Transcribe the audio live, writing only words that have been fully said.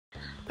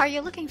Are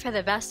you looking for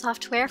the best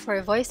software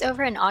for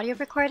voiceover and audio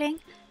recording?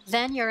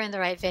 Then you're in the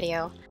right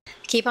video.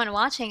 Keep on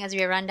watching as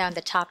we run down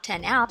the top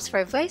 10 apps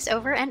for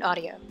voiceover and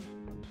audio.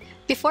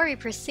 Before we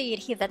proceed,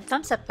 hit that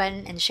thumbs up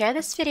button and share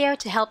this video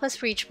to help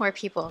us reach more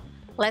people.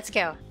 Let's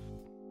go!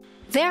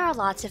 There are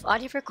lots of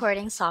audio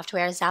recording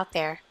softwares out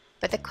there,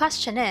 but the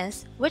question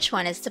is, which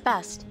one is the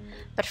best?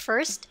 But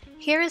first,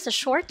 here is a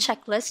short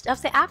checklist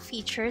of the app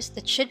features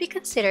that should be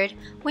considered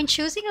when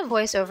choosing a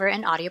voiceover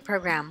and audio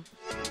program.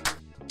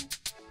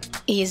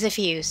 Ease of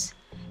use.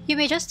 You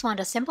may just want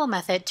a simple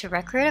method to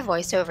record a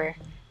voiceover,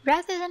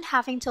 rather than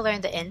having to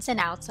learn the ins and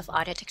outs of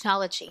audio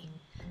technology.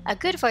 A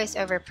good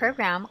voiceover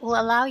program will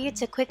allow you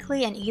to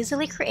quickly and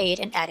easily create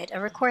and edit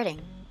a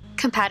recording.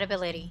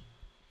 Compatibility.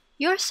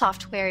 Your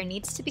software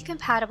needs to be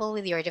compatible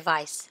with your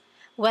device,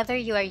 whether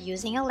you are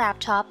using a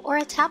laptop or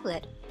a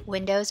tablet,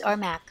 Windows or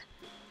Mac.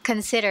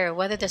 Consider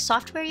whether the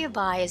software you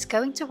buy is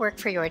going to work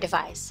for your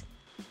device.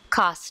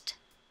 Cost.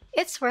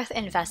 It's worth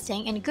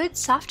investing in good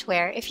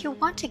software if you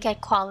want to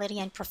get quality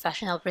and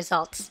professional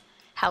results.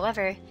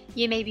 However,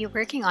 you may be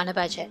working on a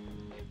budget.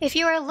 If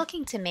you are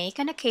looking to make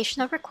an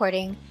occasional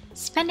recording,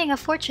 spending a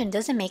fortune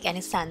doesn't make any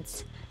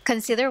sense.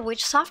 Consider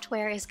which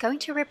software is going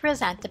to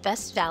represent the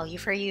best value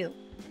for you.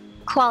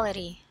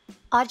 Quality.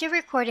 Audio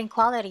recording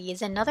quality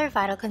is another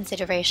vital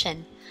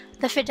consideration.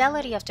 The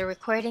fidelity of the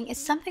recording is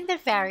something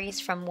that varies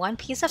from one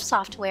piece of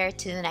software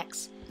to the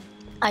next.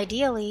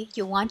 Ideally,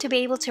 you want to be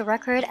able to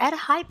record at a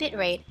high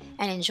bitrate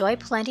and enjoy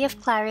plenty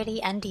of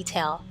clarity and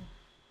detail.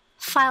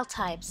 File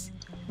types.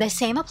 The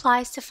same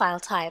applies to file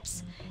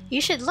types. You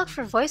should look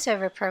for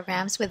voiceover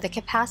programs with the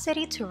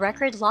capacity to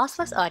record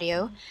lossless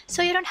audio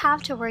so you don't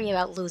have to worry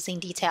about losing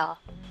detail.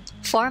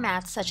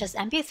 Formats such as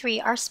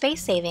MP3 are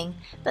space-saving,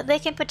 but they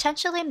can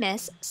potentially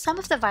miss some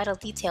of the vital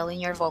detail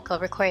in your vocal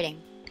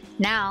recording.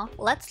 Now,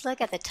 let's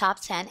look at the top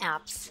 10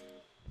 apps.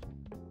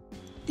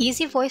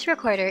 Easy Voice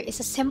Recorder is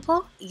a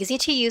simple,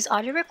 easy-to-use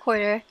audio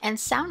recorder and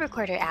sound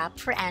recorder app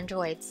for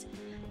Androids.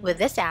 With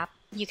this app,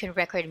 you can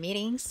record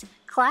meetings,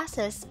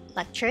 classes,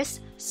 lectures,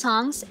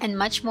 songs, and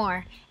much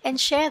more, and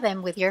share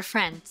them with your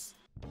friends.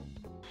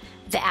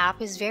 The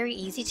app is very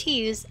easy to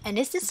use and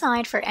is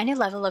designed for any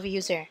level of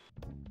user.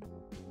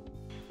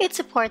 It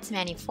supports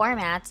many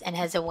formats and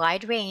has a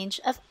wide range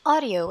of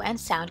audio and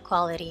sound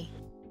quality.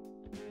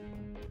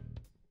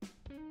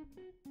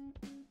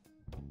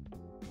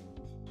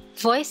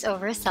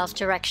 VoiceOver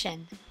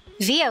Self-Direction.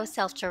 VO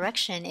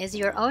Self-Direction is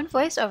your own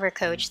voiceover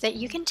coach that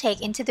you can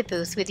take into the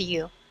booth with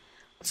you.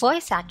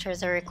 Voice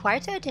actors are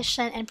required to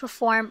audition and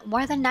perform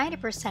more than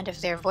 90%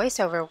 of their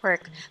voiceover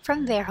work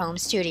from their home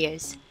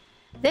studios.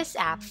 This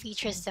app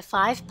features the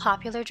 5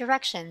 popular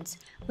directions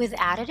with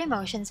added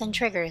emotions and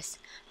triggers.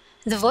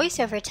 The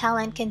voiceover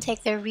talent can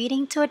take their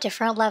reading to a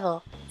different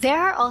level. There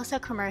are also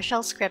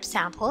commercial script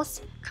samples,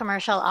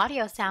 commercial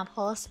audio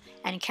samples,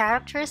 and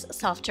characters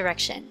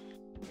self-direction.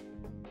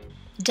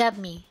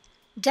 DubMe.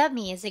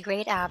 DubMe is a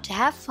great app to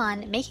have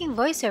fun making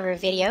voiceover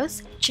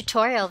videos,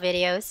 tutorial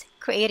videos,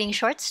 creating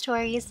short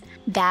stories,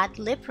 bad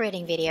lip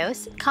reading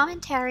videos,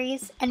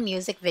 commentaries, and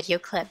music video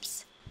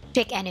clips.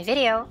 Pick any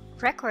video,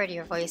 record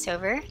your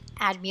voiceover,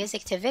 add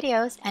music to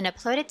videos, and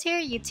upload it to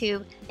your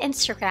YouTube,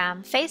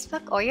 Instagram,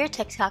 Facebook, or your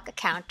TikTok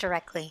account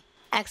directly.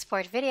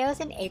 Export videos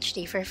in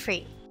HD for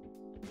free.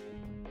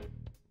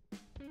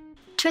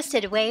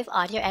 Twisted Wave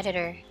Audio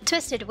Editor.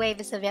 Twisted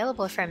Wave is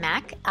available for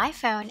Mac,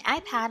 iPhone,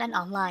 iPad, and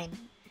online,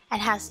 and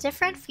has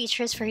different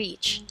features for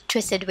each.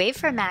 Twisted Wave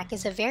for Mac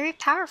is a very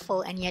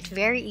powerful and yet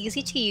very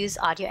easy to use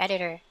audio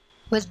editor.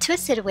 With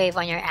Twisted Wave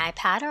on your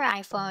iPad or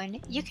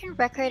iPhone, you can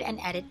record and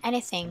edit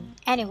anything,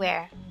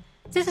 anywhere.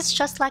 This is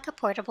just like a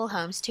portable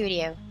home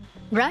studio.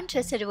 Run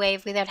Twisted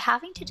Wave without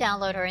having to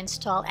download or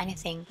install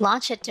anything.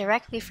 Launch it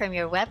directly from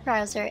your web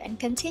browser and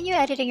continue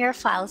editing your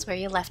files where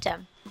you left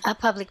them. A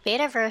public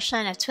beta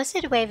version of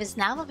Twisted Wave is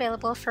now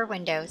available for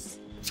Windows.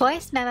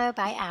 Voice Memo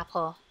by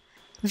Apple.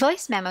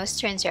 Voice Memos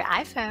turns your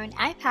iPhone,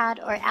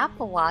 iPad, or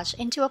Apple Watch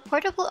into a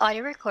portable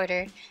audio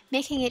recorder,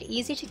 making it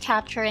easy to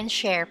capture and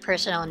share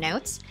personal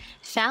notes,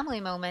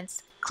 family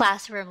moments,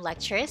 classroom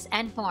lectures,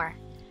 and more.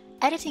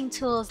 Editing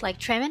tools like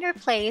Trim and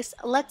Replace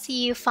lets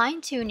you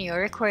fine-tune your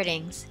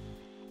recordings.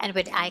 And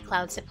with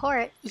iCloud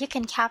support, you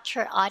can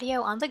capture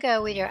audio on the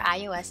go with your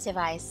iOS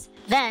device.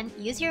 Then,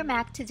 use your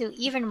Mac to do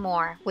even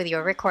more with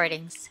your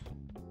recordings.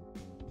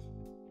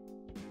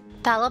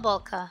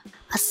 Palabolka,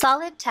 a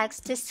solid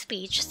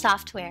text-to-speech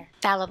software.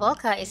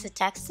 Palabolka is a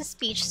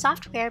text-to-speech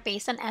software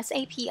based on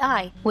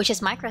SAPI, which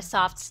is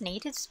Microsoft's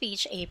native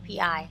speech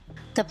API.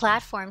 The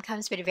platform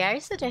comes with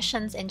various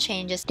additions and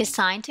changes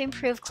designed to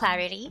improve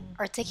clarity,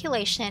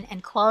 articulation,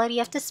 and quality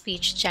of the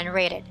speech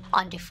generated.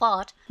 On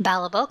default,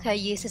 Palabolka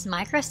uses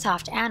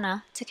Microsoft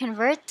Anna to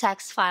convert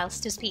text files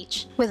to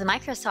speech. With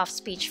Microsoft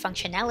Speech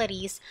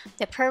functionalities,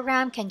 the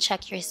program can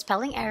check your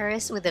spelling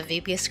errors with a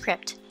VB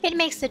script. It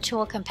makes the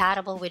tool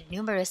compatible with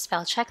numerous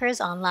spell checkers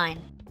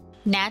online.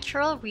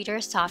 Natural Reader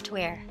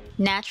Software.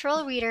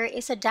 Natural Reader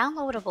is a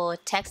downloadable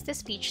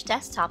text-to-speech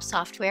desktop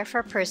software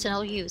for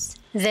personal use.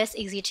 This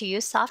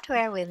easy-to-use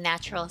software with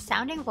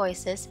natural-sounding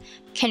voices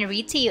can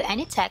read to you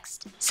any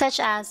text, such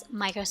as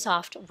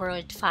Microsoft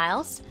Word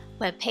files,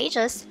 web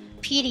pages,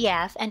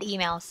 PDF, and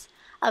emails,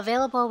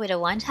 available with a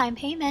one-time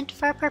payment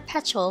for a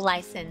perpetual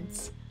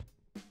license.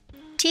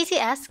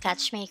 TTS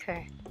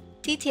Sketchmaker.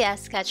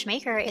 TTS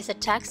Sketchmaker is a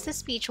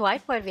text-to-speech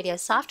whiteboard video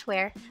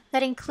software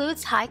that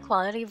includes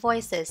high-quality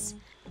voices.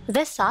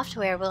 This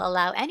software will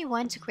allow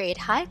anyone to create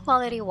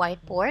high-quality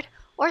whiteboard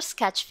or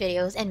sketch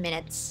videos in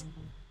minutes.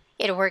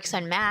 It works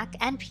on Mac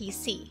and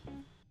PC.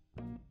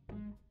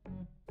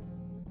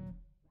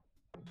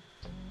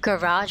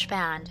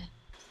 GarageBand.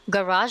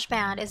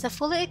 GarageBand is a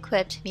fully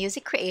equipped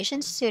music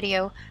creation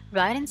studio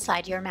right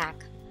inside your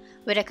Mac,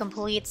 with a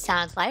complete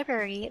sound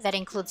library that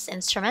includes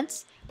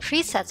instruments,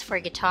 presets for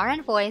guitar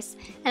and voice,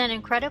 and an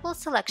incredible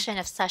selection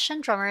of session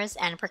drummers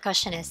and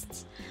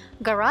percussionists.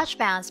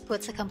 GarageBand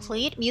puts a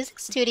complete music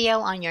studio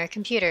on your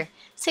computer,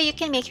 so you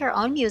can make your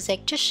own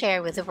music to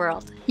share with the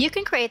world. You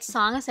can create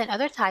songs and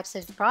other types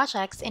of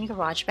projects in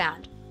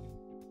GarageBand.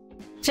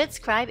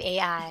 VidScribe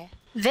AI.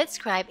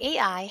 VidScribe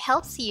AI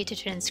helps you to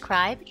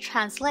transcribe,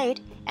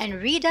 translate, and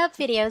redub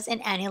videos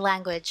in any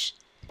language.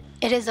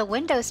 It is a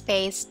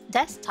Windows-based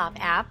desktop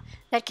app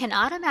that can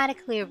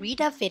automatically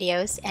redub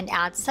videos and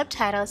add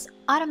subtitles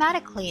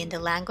automatically in the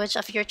language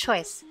of your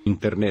choice.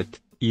 Internet,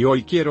 y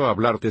hoy quiero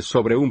hablarte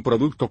sobre un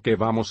producto que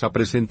vamos a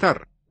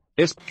presentar.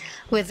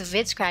 With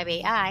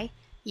VidScribe AI,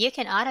 you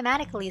can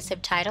automatically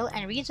subtitle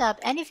and redub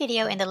any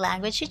video in the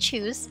language you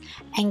choose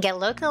and get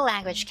local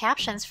language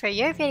captions for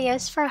your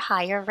videos for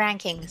higher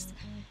rankings.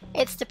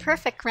 It's the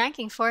perfect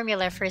ranking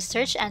formula for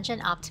search engine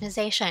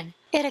optimization.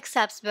 It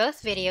accepts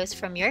both videos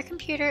from your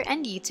computer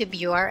and YouTube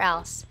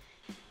URLs.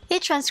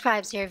 It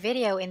transcribes your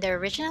video in the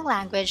original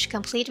language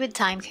complete with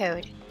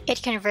timecode.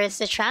 It converts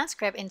the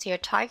transcript into your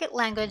target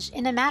language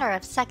in a matter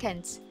of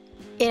seconds.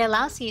 It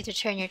allows you to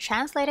turn your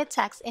translated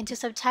text into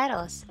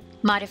subtitles,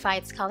 modify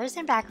its colors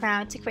and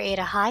background to create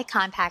a high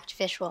compact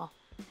visual.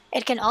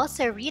 It can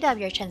also redub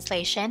your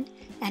translation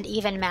and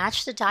even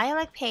match the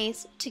dialect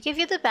pace to give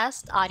you the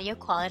best audio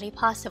quality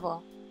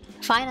possible.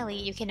 Finally,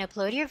 you can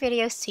upload your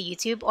videos to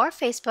YouTube or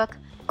Facebook,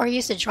 or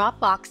use the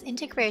Dropbox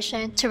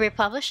integration to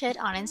republish it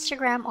on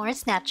Instagram or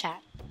Snapchat.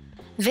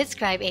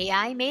 VidScribe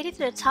AI made it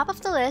to the top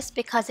of the list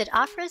because it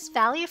offers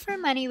value for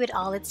money with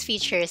all its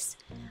features,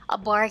 a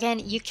bargain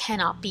you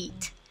cannot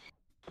beat.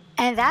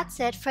 And that's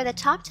it for the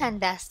top 10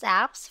 best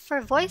apps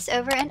for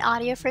voiceover and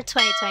audio for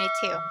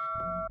 2022.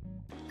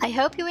 I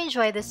hope you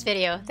enjoyed this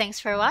video. Thanks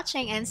for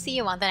watching and see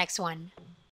you on the next one.